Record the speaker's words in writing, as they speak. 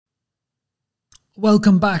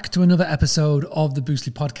Welcome back to another episode of the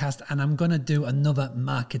Boostly podcast, and I'm going to do another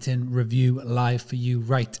marketing review live for you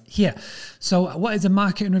right here. So what is a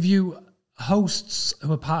marketing review? Hosts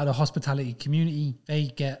who are part of the hospitality community, they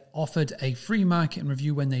get offered a free marketing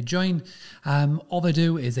review when they join. All they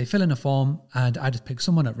do is they fill in a form, and I just pick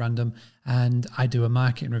someone at random and I do a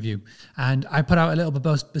marketing review. And I put out a little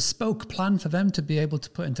bespoke plan for them to be able to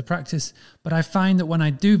put into practice. But I find that when I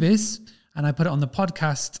do this and I put it on the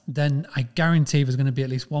podcast, then I guarantee there's going to be at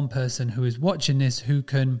least one person who is watching this who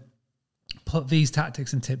can put these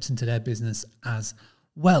tactics and tips into their business as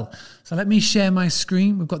well. So let me share my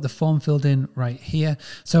screen. We've got the form filled in right here.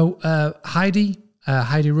 So Heidi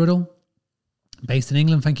Ruddle, based in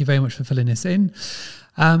England, thank you very much for filling this in.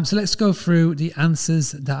 So let's go through the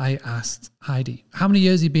answers that I asked Heidi. How many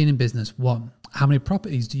years have you been in business? 1. How many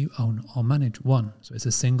properties do you own or manage? 1. So it's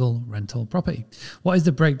a single rental property. What is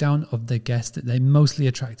the breakdown of the guests that they mostly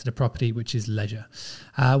attract to the property, which is leisure?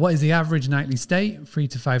 What is the average nightly stay? 3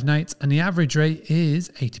 to 5 nights. And the average rate is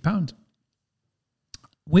 £80.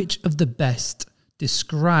 Which of the best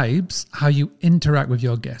describes how you interact with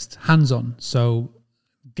your guest? Hands-on. So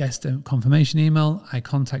guest confirmation email, I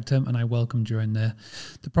contact them and I welcome during the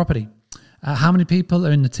property. How many people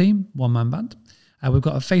are in the team? 1-man band. We've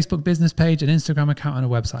got a Facebook business page, an Instagram account and a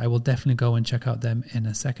website. I will definitely go and check out them in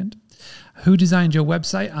a second. Who designed your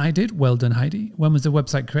website? I did. Well done, Heidi. When was the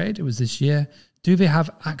website created? It was this year. Do they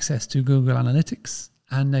have access to Google Analytics?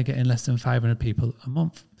 And they're getting less than 500 people a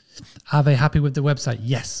month. Are they happy with the website?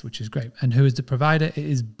 Yes, which is great. And who is the provider? It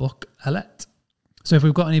is Book-A-Let. So if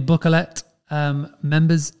we've got any Book-A-Let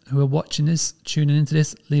members who are watching this, tuning into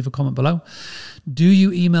this, leave a comment below. Do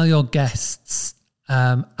you email your guests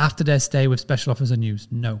after their stay with special offers and news?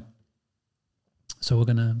 No. So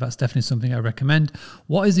that's definitely something I recommend.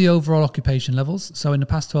 What is the overall occupation levels? So in the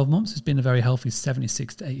past 12 months, it's been a very healthy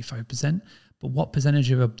 76 to 85%. But what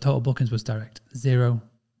percentage of your total bookings was direct? 0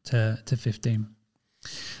 to 15.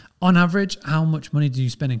 On average, how much money do you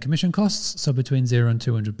spend in commission costs? So between £0 and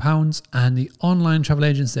 £200. And the online travel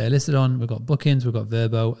agents they're listed on, we've got Bookings, we've got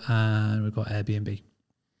Vrbo, and we've got Airbnb.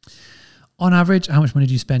 On average, how much money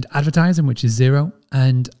do you spend advertising, which is 0?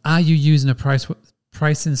 And are you using a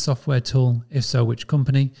pricing software tool? If so, which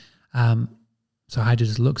company? So Heidi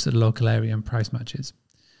just looks at the local area and price matches.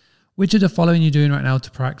 Which of the following you're doing right now to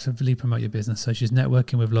proactively promote your business? So she's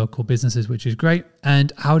networking with local businesses, which is great.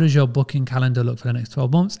 And how does your booking calendar look for the next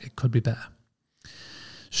 12 months? It could be better.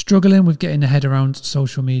 Struggling with getting the head around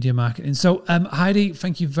social media marketing. So Heidi,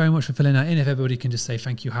 thank you very much for filling that in. If everybody can just say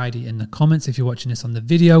thank you, Heidi, in the comments if you're watching this on the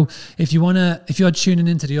video. If you're tuning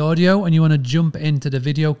into the audio and you want to jump into the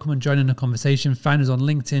video, come and join in the conversation. Find us on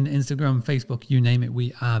LinkedIn, Instagram, Facebook, you name it,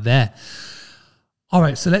 we are there. All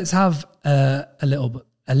right, so let's have a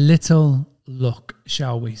little look,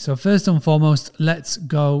 shall we? So first and foremost, let's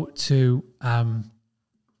go to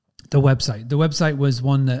the website. The website was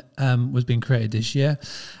one that was being created this year.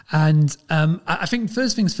 And I think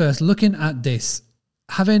first things first, looking at this,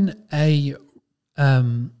 having a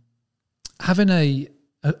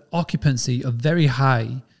occupancy of very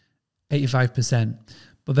high, 85%,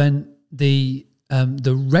 but then the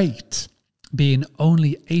rate being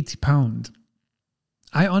only £80,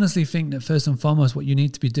 I honestly think that first and foremost, what you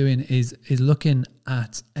need to be doing is looking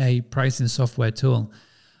at a pricing software tool.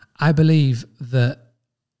 I believe that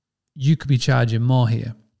you could be charging more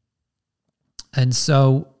here. And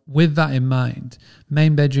so with that in mind,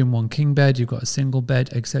 main bedroom, 1 king bed, you've got a single bed,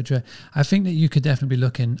 etc. I think that you could definitely be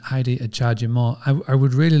looking, Heidi, at charging more. I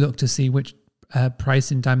would really look to see which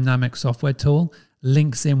pricing dynamic software tool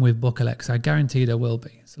links in with Book-A-Let, because I guarantee there will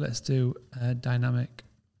be. So let's do dynamic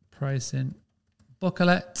pricing.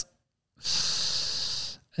 Book-A-Let.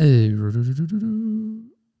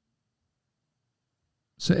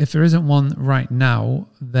 So if there isn't one right now,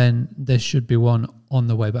 then there should be one on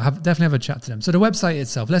the way. But definitely have a chat to them. So the website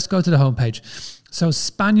itself, let's go to the homepage. So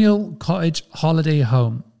Spaniel Cottage Holiday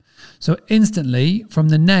Home. So instantly, from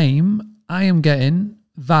the name, I am getting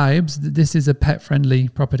vibes that this is a pet-friendly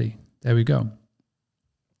property. There we go.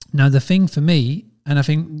 Now the thing for me, and I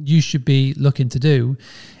think you should be looking to do,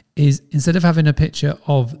 is instead of having a picture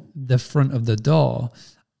of the front of the door,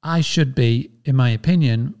 I should be, in my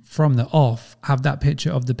opinion, from the off, have that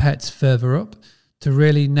picture of the pets further up to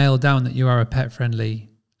really nail down that you are a pet-friendly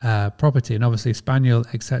property. And obviously Spaniel,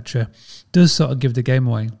 etc., does sort of give the game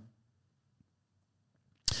away.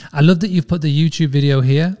 I love that you've put the YouTube video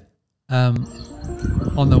here on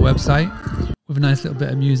the website with a nice little bit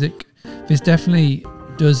of music. This definitely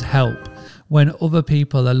does help when other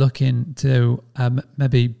people are looking to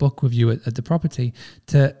maybe book with you at the property.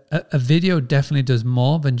 A video definitely does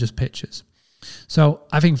more than just pictures. So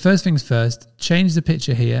I think first things first, change the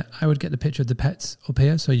picture here. I would get the picture of the pets up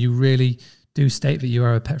here. So you really do state that you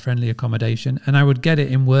are a pet-friendly accommodation. And I would get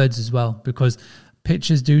it in words as well, because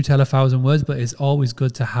pictures do tell 1,000 words, but it's always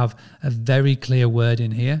good to have a very clear word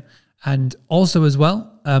in here. And also as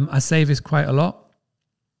well, I say this quite a lot.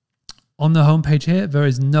 On the homepage here, there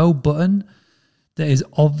is no button that is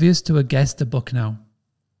obvious to a guest to book now.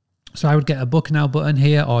 So I would get a book now button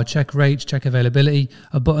here, or check rates, check availability,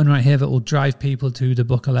 a button right here that will drive people to the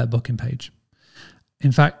Book Alert booking page.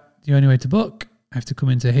 In fact, the only way to book, I have to come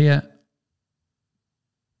into here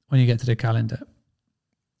when you get to the calendar.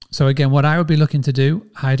 So again, what I would be looking to do,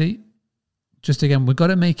 Heidi, just again, we've got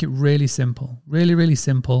to make it really simple, really, really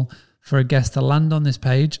simple for a guest to land on this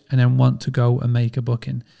page and then want to go and make a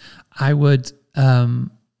booking. I would,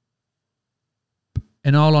 in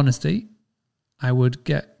all honesty, I would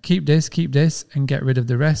keep this, and get rid of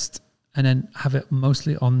the rest, and then have it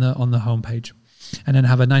mostly on the homepage, and then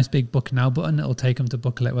have a nice big book now button that will take them to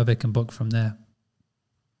Book Alert where they can book from there.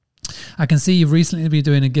 I can see you've recently been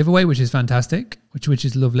doing a giveaway, which is fantastic, which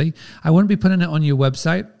is lovely. I wouldn't be putting it on your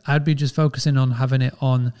website. I'd be just focusing on having it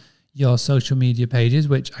on your social media pages,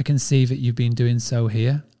 which I can see that you've been doing so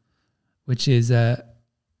here, which is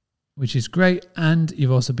great. And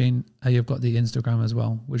you've also been you've got the Instagram as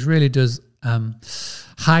well, which really does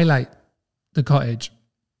highlight the cottage.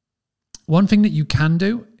 One thing that you can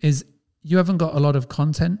do is, you haven't got a lot of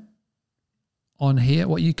content on here.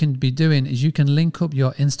 What you can be doing is you can link up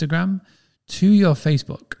your Instagram to your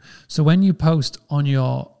Facebook. So when you post on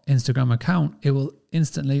your Instagram account, it will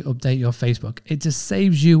instantly update your Facebook. It just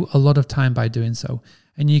saves you a lot of time by doing so.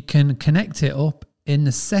 And you can connect it up in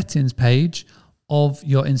the settings page of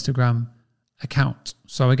your Instagram account.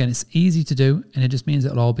 So again, it's easy to do, and it just means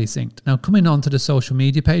it'll all be synced. Now, coming on to the social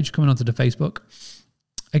media page, coming onto the Facebook,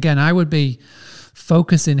 again, I would be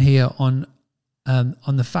focusing here on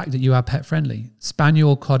the fact that you are pet friendly.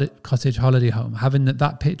 Spaniel cottage holiday home. Having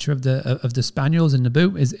that picture of the spaniels in the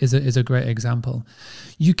boot is a great example.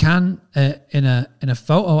 You can in a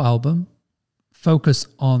photo album focus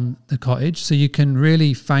on the cottage, so you can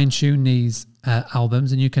really fine tune these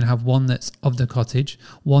albums, and you can have one that's of the cottage,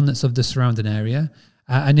 one that's of the surrounding area,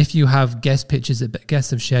 and if you have guest pictures that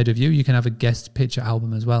guests have shared with you, you can have a guest picture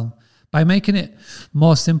album as well. By making it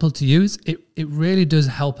more simple to use, it really does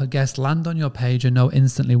help a guest land on your page and know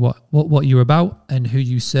instantly what you're about and who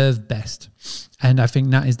you serve best. And I think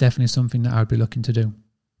that is definitely something that I would be looking to do.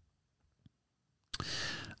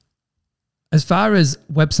 As far as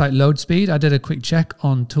website load speed, I did a quick check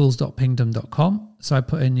on tools.pingdom.com. So I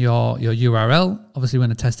put in your URL. Obviously, we're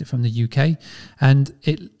going to test it from the UK, and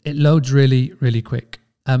it loads really, really quick.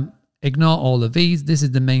 Ignore all of these. This is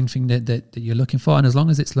the main thing that you're looking for, and as long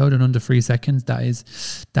as it's loaded under 3 seconds, that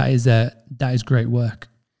is great work.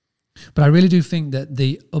 But I really do think that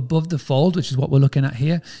the above the fold, which is what we're looking at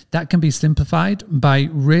here, that can be simplified by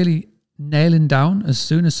really nailing down, as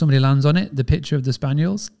soon as somebody lands on it, the picture of the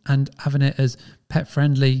spaniels, and having it as pet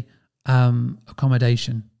friendly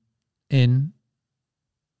accommodation in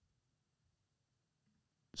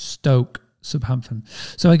Stoke, Southampton.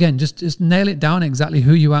 So again, just nail it down exactly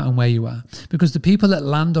who you are and where you are, because the people that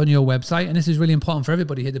land on your website, and this is really important for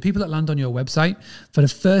everybody here, the people that land on your website for the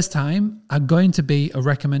first time are going to be a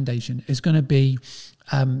recommendation. It's going to be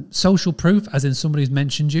social proof, as in somebody's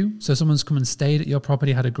mentioned you. So someone's come and stayed at your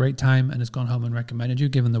property, had a great time, and has gone home and recommended you,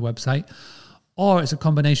 given the website. Or it's a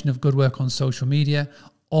combination of good work on social media,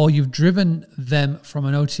 or you've driven them from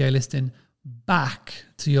an OTA listing back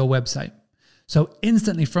to your website. So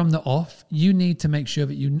instantly from the off, you need to make sure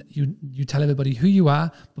that you tell everybody who you are,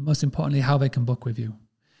 but most importantly, how they can book with you.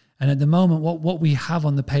 And at the moment, what we have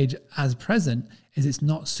on the page as present is it's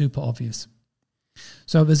not super obvious.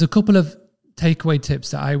 So there's a couple of takeaway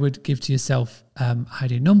tips that I would give to yourself,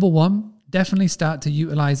 Heidi. Number one, definitely start to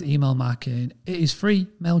utilize email marketing. It is free,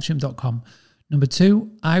 MailChimp.com. Number two,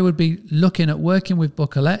 I would be looking at working with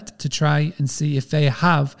Book Alert to try and see if they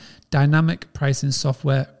have dynamic pricing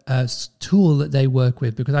software tool that they work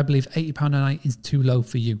with, because I believe £80 a night is too low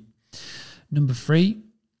for you. Number three,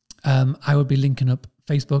 I would be linking up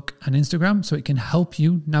Facebook and Instagram so it can help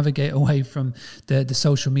you navigate away from the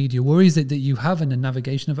social media worries that you have and the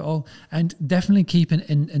navigation of it all, and definitely keep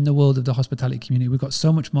in the world of the hospitality community. We've got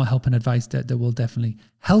so much more help and advice that will definitely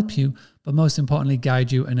help you, but most importantly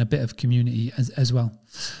guide you in a bit of community as well.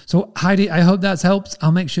 So Heidi, I hope that's helped.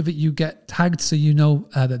 I'll make sure that you get tagged so you know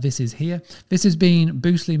that this is here. This has been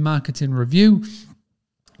Boostly Marketing Review.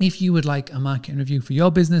 If you would like a marketing review for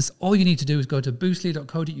your business, all you need to do is go to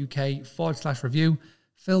boostly.co.uk/review,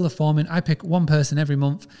 fill the form in. I pick one person every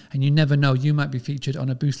month, and you never know, you might be featured on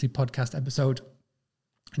a Boostly podcast episode.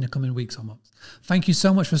 in the coming weeks or months. Thank you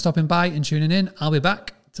so much for stopping by and tuning in. I'll be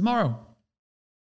back tomorrow.